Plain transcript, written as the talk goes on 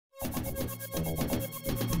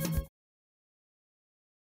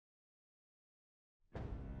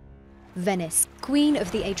Venice, Queen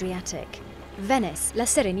of the Adriatic. Venice, La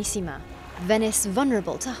Serenissima. Venice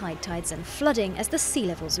vulnerable to high tides and flooding as the sea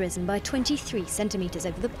level's risen by 23 centimetres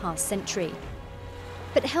over the past century.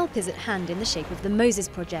 But help is at hand in the shape of the Moses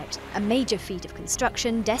Project, a major feat of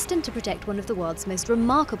construction destined to protect one of the world's most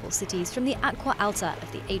remarkable cities from the acqua alta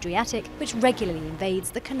of the Adriatic, which regularly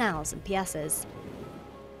invades the canals and piazzas.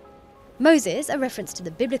 Moses, a reference to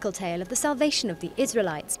the biblical tale of the salvation of the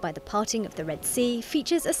Israelites by the parting of the Red Sea,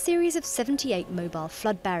 features a series of 78 mobile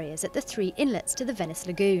flood barriers at the 3 inlets to the Venice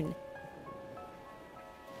lagoon.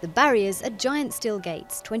 The barriers are giant steel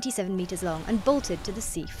gates, 27 metres long and bolted to the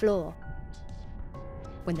sea floor.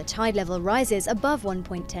 When the tide level rises above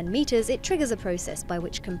 1.10 metres, it triggers a process by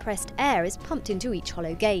which compressed air is pumped into each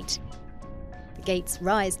hollow gate. The gates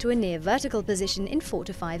rise to a near vertical position in 4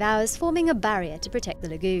 to 5 hours, forming a barrier to protect the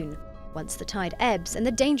lagoon. Once the tide ebbs and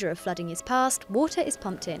the danger of flooding is past, water is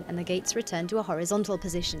pumped in and the gates return to a horizontal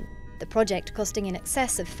position. The project, costing in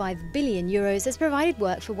excess of €5 billion, has provided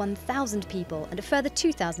work for 1,000 people and a further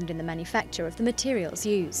 2,000 in the manufacture of the materials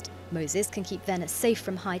used. Moses can keep Venice safe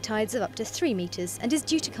from high tides of up to 3 metres and is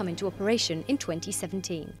due to come into operation in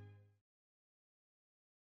 2017.